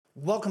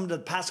Welcome to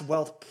the Passive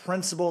Wealth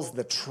Principles,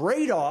 the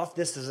trade-off.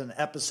 This is an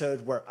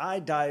episode where I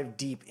dive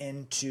deep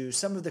into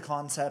some of the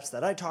concepts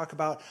that I talk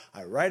about,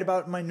 I write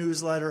about in my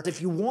newsletter.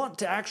 If you want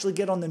to actually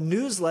get on the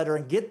newsletter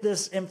and get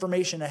this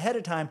information ahead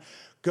of time,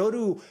 go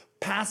to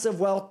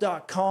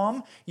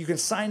passivewealth.com. You can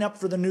sign up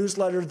for the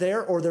newsletter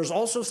there, or there's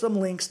also some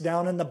links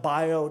down in the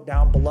bio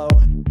down below.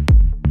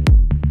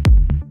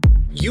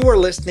 You are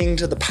listening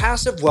to the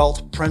Passive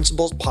Wealth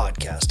Principles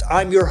podcast.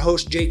 I'm your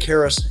host, Jake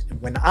Harris.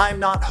 When I'm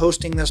not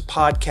hosting this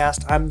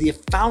podcast, I'm the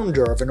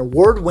founder of an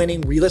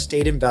award-winning real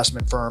estate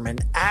investment firm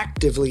and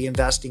actively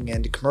investing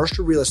into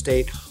commercial real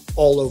estate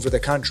all over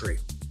the country.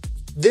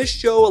 This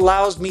show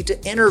allows me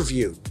to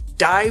interview,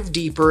 dive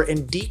deeper,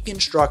 and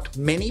deconstruct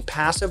many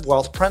passive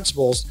wealth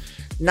principles,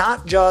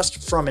 not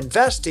just from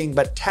investing,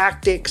 but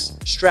tactics,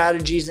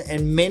 strategies,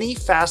 and many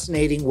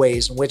fascinating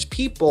ways in which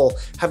people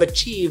have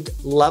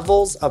achieved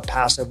levels of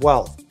passive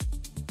wealth.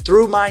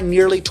 Through my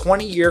nearly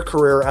 20-year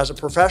career as a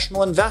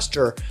professional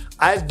investor,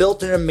 I've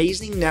built an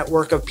amazing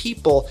network of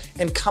people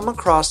and come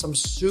across some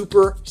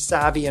super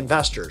savvy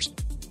investors.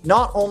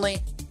 Not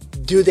only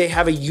do they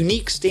have a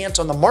unique stance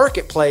on the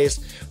marketplace,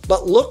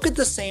 but look at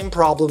the same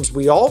problems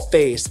we all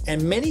face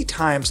and many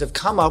times have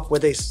come up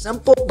with a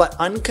simple but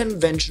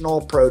unconventional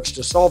approach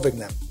to solving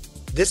them.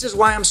 This is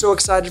why I'm so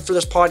excited for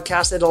this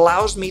podcast. It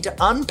allows me to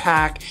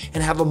unpack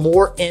and have a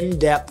more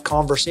in-depth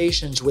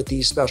conversations with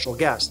these special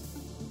guests.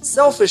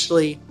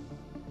 Selfishly,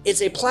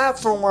 it's a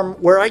platform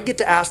where I get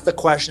to ask the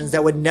questions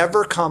that would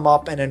never come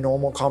up in a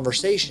normal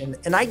conversation,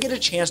 and I get a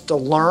chance to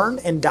learn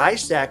and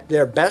dissect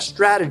their best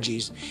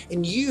strategies,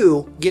 and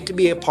you get to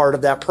be a part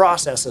of that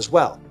process as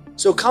well.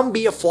 So come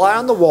be a fly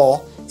on the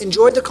wall,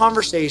 enjoy the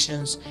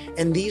conversations,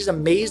 and these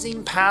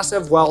amazing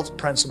passive wealth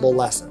principle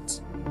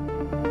lessons.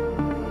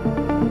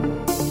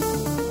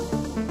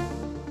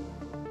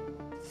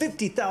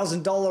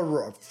 $50,000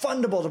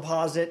 refundable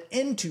deposit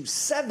into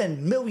 $7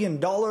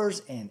 million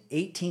in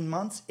 18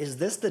 months. Is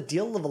this the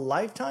deal of a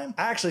lifetime?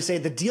 I actually say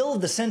the deal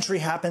of the century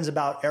happens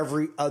about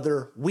every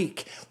other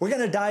week. We're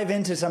going to dive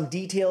into some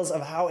details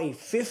of how a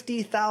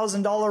 $50,000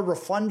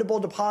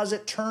 refundable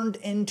deposit turned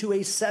into a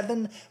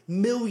 $7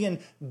 million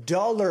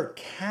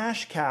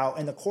cash cow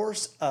in the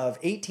course of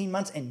 18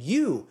 months, and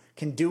you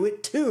can do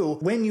it too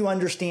when you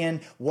understand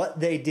what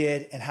they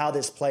did and how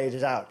this played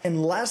it out.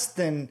 In less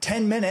than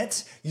 10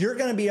 minutes, you're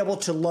going to be able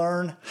to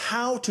learn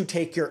how to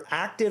take your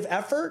active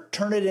effort,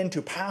 turn it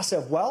into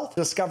passive wealth,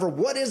 discover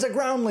what is a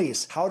ground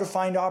lease, how to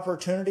find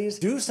opportunities,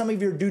 do some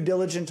of your due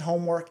diligence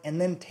homework, and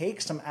then take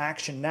some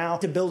action now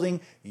to building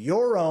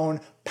your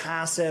own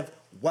passive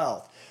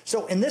wealth.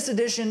 So in this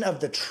edition of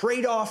The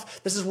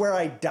Trade-Off, this is where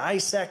I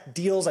dissect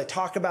deals I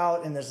talk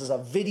about, and this is a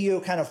video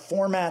kind of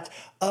format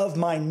of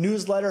my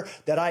newsletter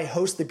that I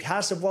host, the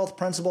Passive Wealth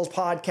Principles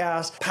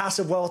podcast.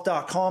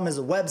 PassiveWealth.com is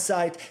a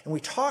website, and we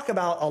talk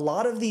about a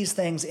lot of these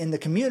things in the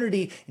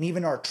community and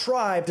even our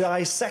tribe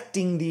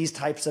dissecting these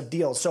types of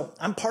deals. So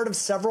I'm part of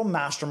several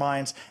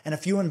masterminds and a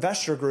few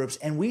investor groups,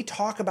 and we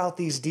talk about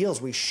these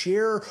deals. We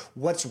share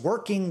what's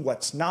working,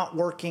 what's not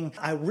working.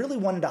 I really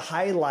wanted to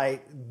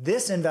highlight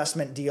this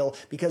investment deal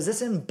because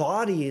this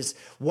embodies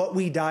what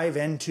we dive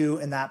into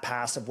in that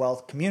passive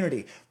wealth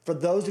community. For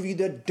those of you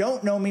that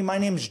don't know me, my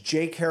name is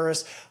Jake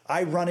Harris.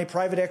 I run a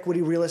private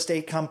equity real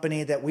estate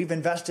company that we've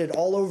invested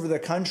all over the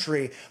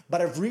country, but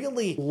I've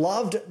really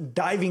loved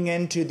diving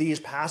into these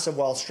passive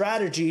wealth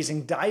strategies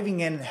and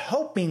diving in and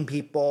helping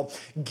people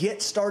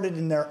get started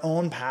in their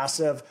own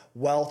passive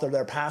wealth or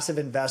their passive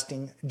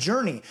investing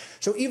journey.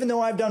 So even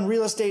though I've done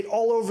real estate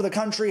all over the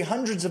country,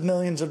 hundreds of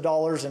millions of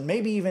dollars, and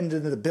maybe even into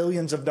the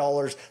billions of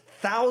dollars,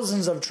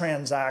 thousands of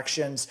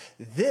transactions,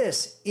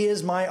 this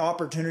is my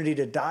opportunity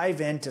to dive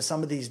into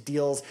some of these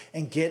deals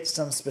and get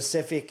some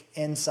specific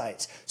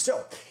insights.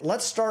 So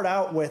let's start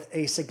out with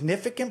a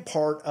significant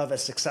part of a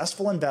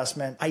successful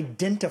investment,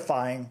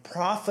 identifying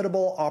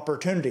profitable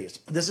opportunities.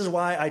 This is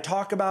why I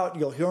talk about,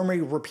 you'll hear me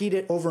repeat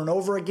it over and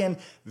over again,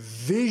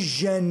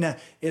 vision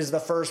is the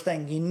first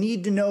thing. You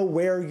need to know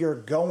where you're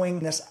going.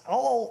 This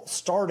all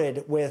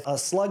started with a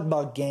slug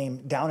bug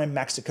game down in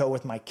Mexico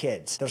with my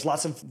kids. There's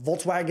lots of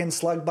Volkswagen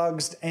slug bugs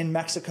in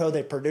Mexico.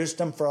 They produced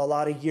them for a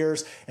lot of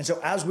years. And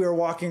so as we were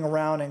walking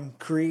around and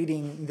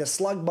creating the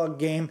slug bug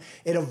game,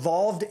 it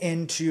evolved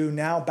into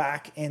now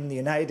back in the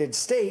United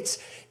States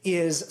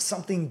is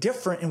something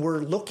different. And we're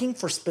looking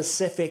for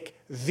specific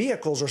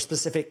vehicles or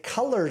specific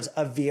colors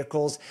of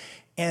vehicles.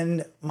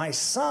 And my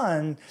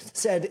son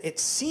said, it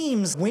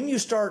seems when you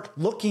start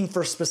looking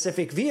for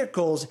specific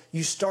vehicles,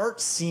 you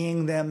start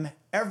seeing them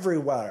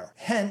everywhere.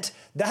 Hence,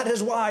 that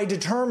is why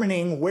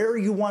determining where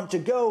you want to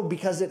go,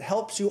 because it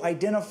helps you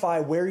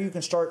identify where you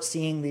can start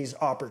seeing these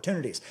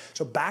opportunities.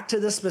 So back to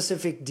this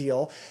specific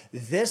deal,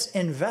 this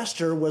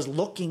investor was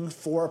looking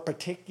for a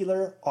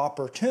particular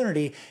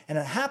opportunity, and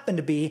it happened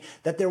to be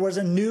that there was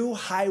a new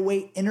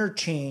highway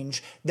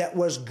interchange that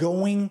was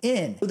going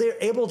in. So they're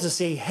able to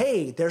say,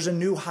 hey, there's a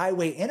new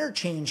highway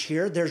interchange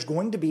here. There's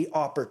going to be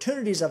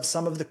opportunities of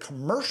some of the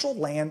commercial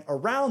land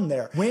around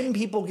there. When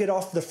people get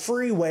off the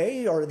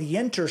freeway or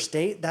the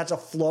interstate, that's a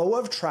flow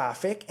of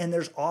traffic, and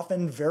there's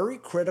often very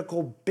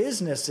critical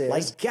businesses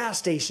like gas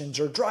stations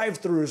or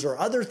drive-throughs or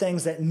other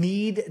things that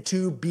need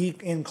to be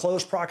in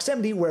close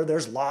proximity where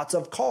there's lots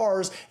of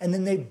cars, and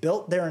then they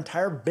built their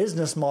entire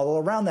business model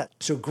around that.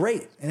 So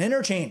great, an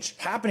interchange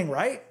happening,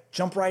 right?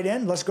 Jump right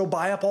in, let's go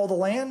buy up all the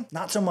land?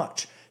 Not so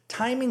much.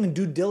 Timing and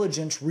due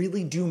diligence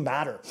really do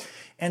matter.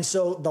 And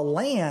so the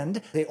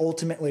land they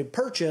ultimately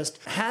purchased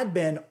had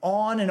been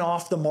on and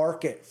off the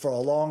market for a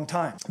long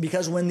time.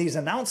 Because when these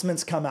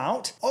announcements come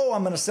out, oh,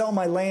 I'm going to sell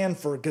my land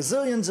for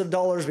gazillions of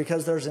dollars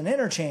because there's an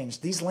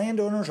interchange. These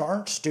landowners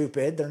aren't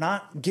stupid. They're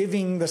not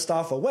giving the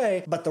stuff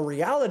away. But the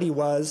reality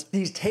was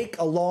these take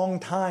a long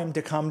time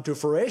to come to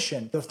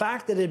fruition. The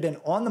fact that it had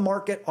been on the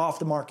market, off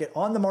the market,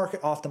 on the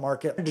market, off the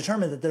market,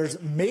 determined that there's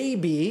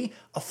maybe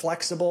a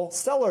flexible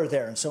seller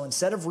there. And so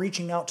instead of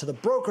reaching out to the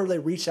broker, they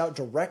reached out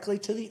directly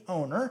to the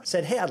owner,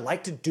 said, hey, I'd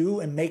like to do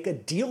and make a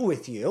deal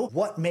with you.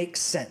 What makes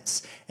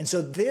sense? And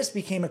so this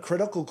became a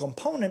critical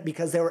component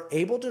because they were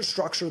able to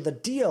structure the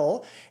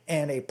deal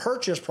and a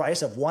purchase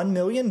price of $1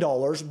 million,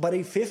 but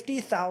a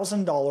 $50,000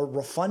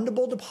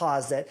 refundable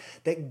deposit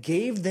that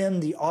gave them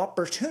the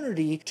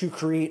opportunity to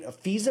create a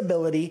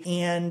feasibility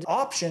and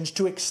options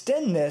to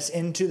extend this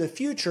into the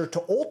future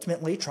to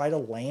ultimately try to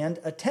land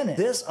a tenant.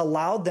 This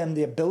allowed them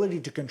the ability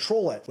to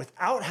control it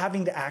without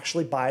having to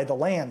actually buy the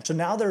land. So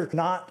now they're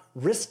not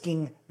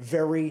risking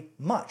very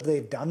much.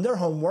 They've done their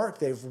homework,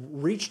 they've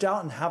reached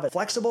out and have a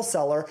flexible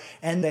seller,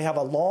 and they have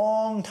a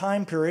long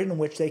time period in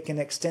which they can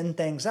extend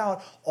things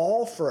out,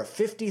 all for a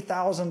 $50,000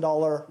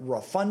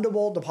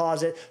 refundable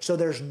deposit. So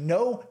there's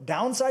no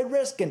downside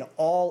risk and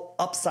all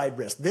upside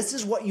risk. This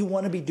is what you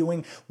want to be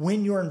doing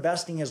when you're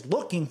investing, is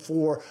looking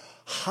for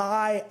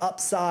high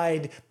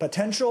upside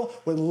potential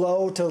with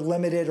low to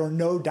limited or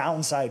no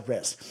downside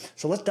risk.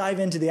 So let's dive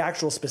into the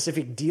actual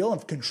specific deal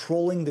of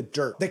controlling the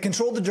dirt. They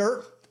control the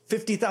dirt.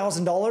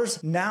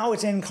 $50,000. Now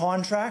it's in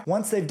contract.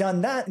 Once they've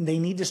done that, they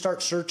need to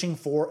start searching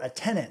for a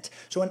tenant.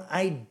 So an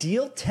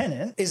ideal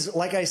tenant is,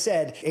 like I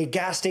said, a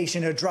gas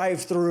station, a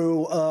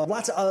drive-through,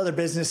 lots of other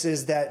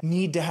businesses that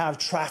need to have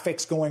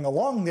traffics going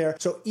along there.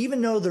 So even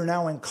though they're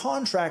now in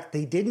contract,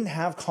 they didn't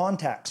have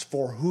contacts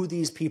for who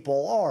these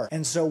people are.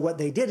 And so what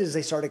they did is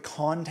they started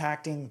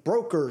contacting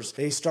brokers.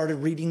 They started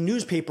reading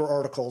newspaper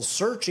articles,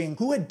 searching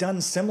who had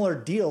done similar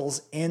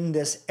deals in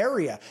this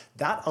area.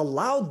 That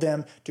allowed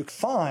them to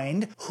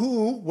find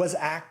who was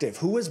active,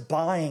 who was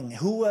buying,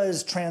 who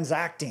was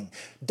transacting.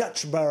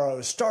 Dutch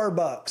Bros,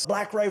 Starbucks,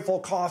 Black Rifle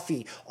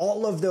Coffee,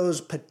 all of those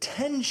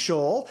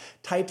potential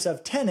types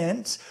of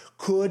tenants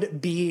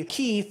could be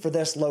key for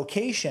this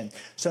location.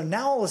 So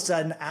now all of a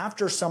sudden,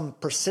 after some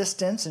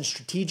persistence and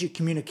strategic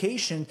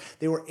communication,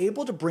 they were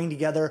able to bring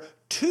together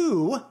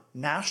two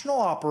national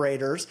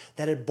operators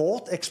that had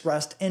both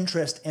expressed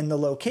interest in the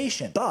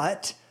location.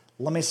 But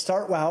let me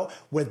start out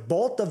with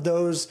both of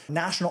those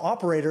national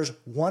operators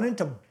wanted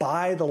to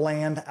buy the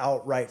land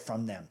outright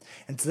from them.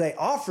 And so they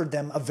offered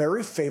them a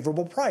very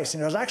favorable price.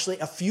 And it was actually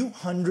a few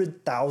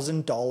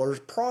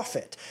 $100,000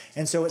 profit.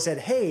 And so it said,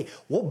 hey,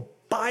 we'll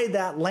buy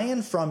that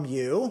land from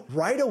you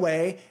right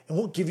away and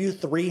we'll give you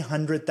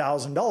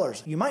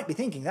 $300,000. You might be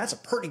thinking that's a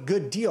pretty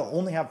good deal.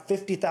 Only have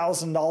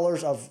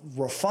 $50,000 of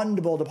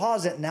refundable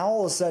deposit. Now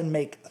all of a sudden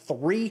make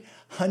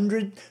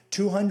 $200,000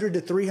 to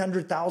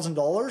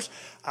 $300,000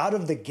 out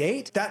of the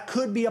gate. That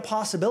could be a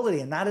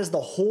possibility. And that is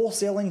the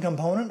wholesaling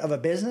component of a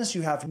business.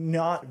 You have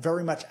not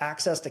very much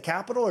access to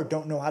capital or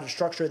don't know how to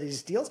structure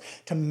these deals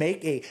to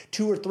make a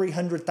 $200,000 or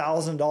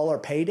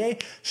 $300,000 payday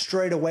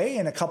straight away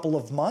in a couple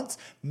of months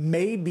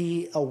may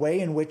be a way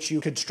in which you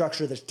could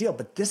structure this deal.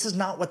 But this is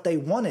not what they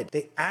wanted.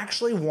 They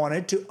actually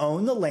wanted to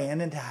own the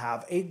land and to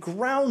have a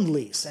ground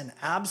lease, an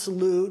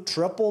absolute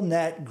triple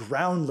net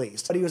ground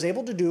lease. What he was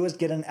able to do is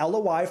get an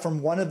LOI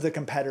from one of the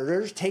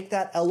competitors, take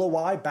that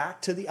LOI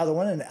back to the other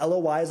one. An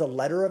LOI is a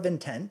letter of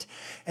intent,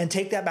 and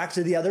take that back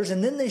to the others.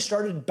 And then they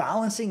started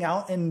balancing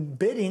out and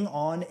bidding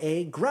on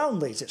a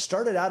ground lease. It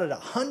started out at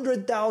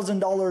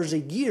 $100,000 a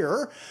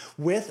year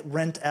with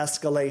rent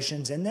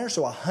escalations in there.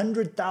 So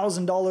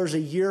 $100,000 a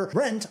year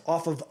rent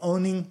off of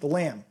owning the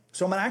land.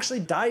 So I'm going to actually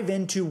dive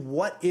into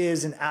what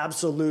is an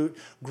absolute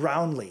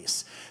ground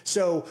lease.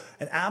 So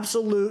an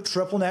absolute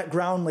triple net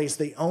ground lease,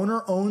 the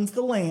owner owns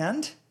the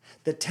land.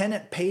 The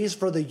tenant pays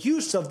for the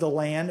use of the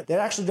land. They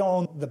actually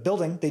don't own the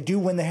building. They do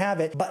when they have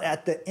it. But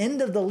at the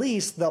end of the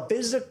lease, the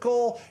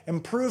physical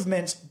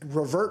improvements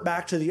revert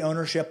back to the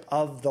ownership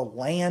of the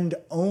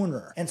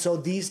landowner. And so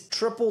these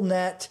triple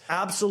net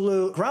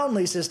absolute ground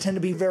leases tend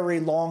to be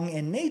very long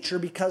in nature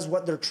because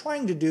what they're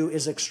trying to do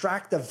is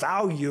extract the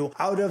value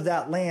out of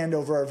that land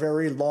over a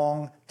very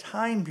long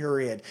time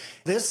period.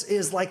 This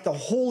is like the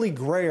holy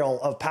grail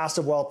of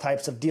passive wealth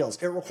types of deals.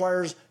 It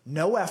requires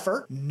no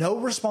effort, no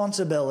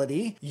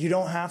responsibility. You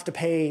don't have to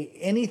pay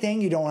anything.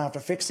 You don't have to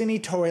fix any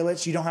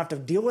toilets. You don't have to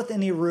deal with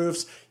any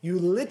roofs. You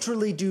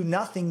literally do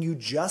nothing. You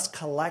just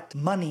collect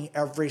money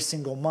every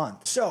single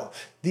month. So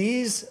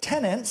these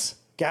tenants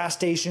gas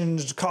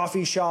stations,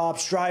 coffee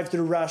shops,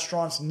 drive-through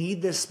restaurants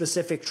need this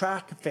specific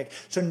traffic.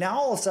 So now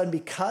all of a sudden,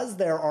 because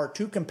there are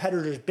two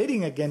competitors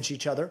bidding against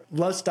each other,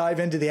 let's dive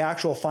into the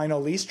actual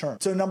final lease term.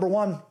 So number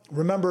one,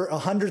 remember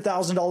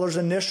 $100,000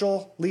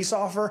 initial lease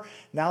offer.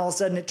 Now all of a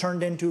sudden it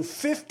turned into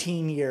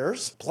 15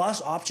 years plus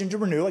option to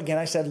renew. Again,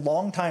 I said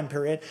long time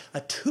period,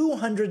 a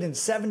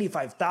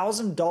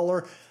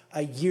 $275,000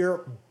 a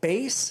year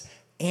base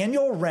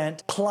annual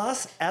rent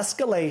plus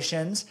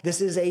escalations.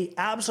 This is a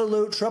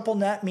absolute triple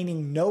net,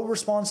 meaning no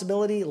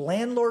responsibility,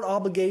 landlord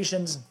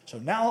obligations. So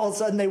now all of a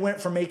sudden they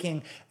went from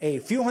making a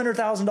few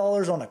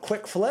 $100,000 on a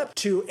quick flip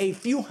to a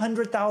few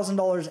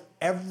 $100,000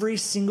 every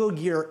single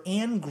year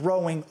and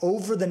growing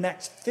over the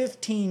next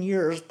 15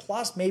 years,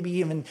 plus maybe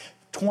even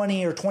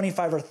 20 or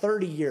 25 or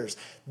 30 years.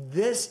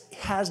 This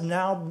has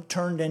now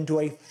turned into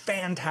a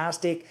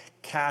fantastic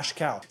cash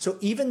cow. So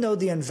even though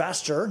the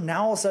investor,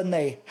 now all of a sudden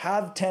they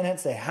have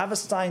tenants, they have a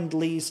signed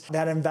lease,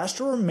 that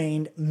investor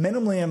remained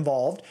minimally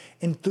involved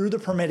through the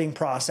permitting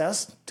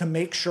process to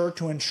make sure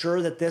to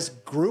ensure that this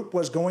group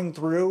was going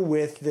through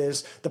with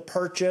the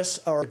purchase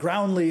or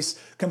ground lease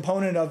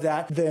component of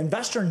that. The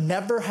investor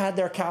never had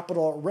their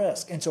capital at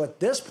risk. And so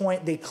at this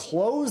point, they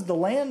closed the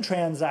land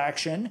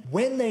transaction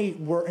when they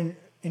were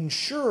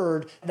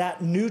ensured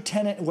that new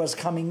tenant was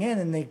coming in,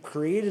 and they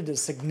created a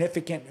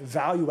significant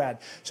value add.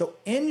 So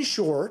in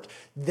short,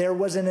 there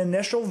was an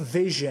initial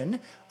vision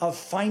of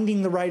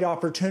finding the right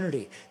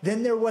opportunity.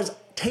 Then there was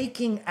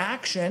taking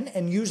action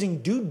and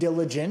using due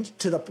diligence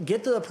to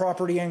get to the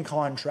property and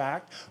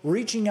contract,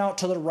 reaching out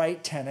to the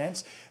right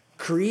tenants,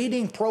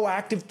 creating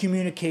proactive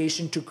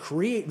communication to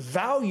create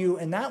value,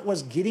 and that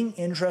was getting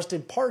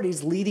interested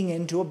parties, leading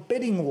into a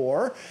bidding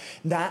war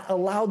that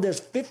allowed this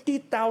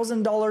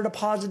 $50,000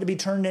 deposit to be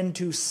turned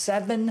into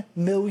 $7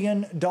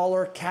 million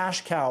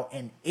cash cow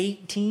in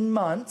 18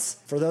 months.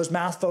 For those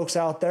math folks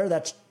out there,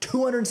 that's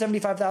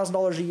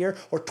 $275,000 a year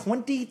or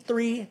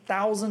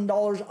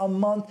 $23,000 a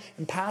month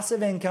in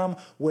passive income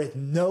with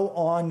no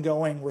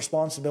ongoing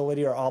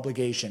responsibility or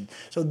obligation.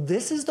 So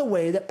this is the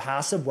way that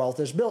passive wealth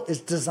is built. It's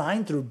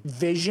designed through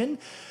vision,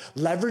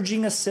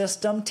 leveraging a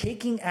system,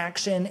 taking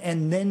action,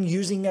 and then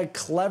using a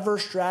clever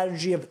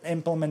strategy of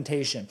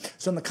implementation.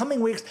 So in the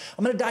coming weeks,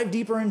 I'm going to dive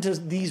deeper into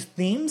these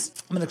themes.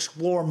 I'm going to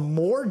explore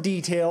more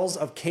details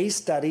of case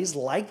studies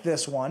like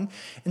this one.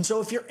 And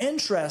so if you're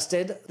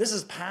interested, this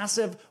is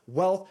Passive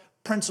Wealth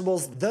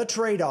Principles, the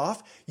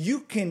trade-off. You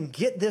can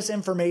get this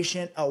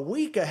information a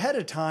week ahead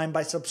of time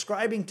by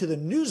subscribing to the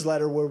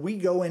newsletter where we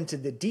go into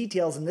the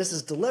details, and this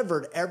is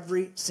delivered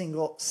every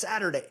single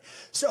Saturday.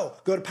 So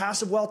go to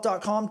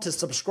passivewealth.com to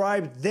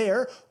subscribe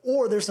there,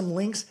 or there's some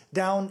links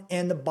down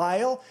in the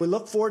bio. We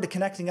look forward to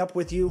connecting up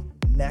with you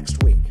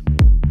next week.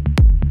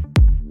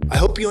 I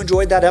hope you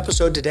enjoyed that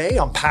episode today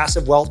on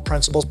Passive Wealth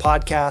Principles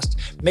Podcast.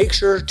 Make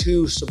sure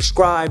to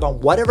subscribe on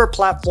whatever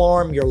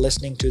platform you're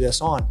listening to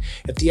this on.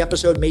 If the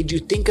episode made you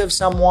think of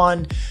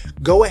someone,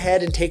 go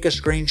ahead and take a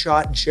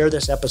screenshot and share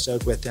this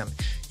episode with them.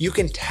 You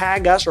can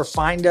tag us or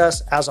find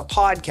us as a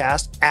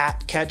podcast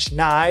at Catch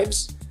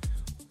Knives,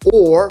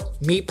 or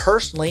me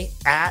personally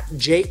at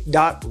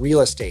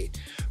Jake.realestate.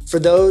 For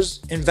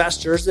those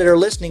investors that are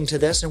listening to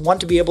this and want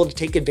to be able to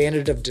take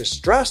advantage of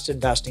distressed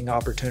investing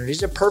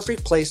opportunities, a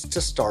perfect place to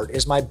start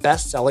is my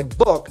best-selling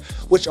book,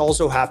 which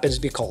also happens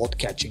to be called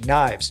Catching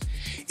Knives.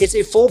 It's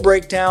a full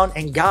breakdown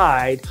and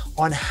guide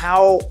on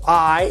how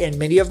I and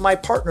many of my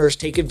partners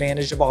take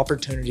advantage of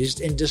opportunities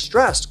in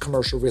distressed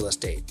commercial real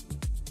estate.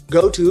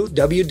 Go to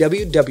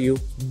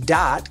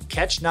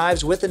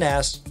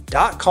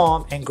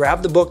www.catchkniveswithans.com and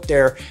grab the book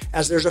there,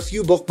 as there's a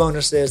few book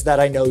bonuses that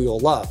I know you'll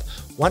love.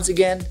 Once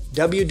again,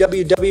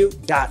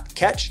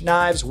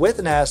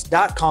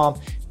 www.catchkniveswithans.com.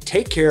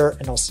 Take care,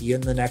 and I'll see you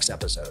in the next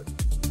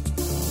episode.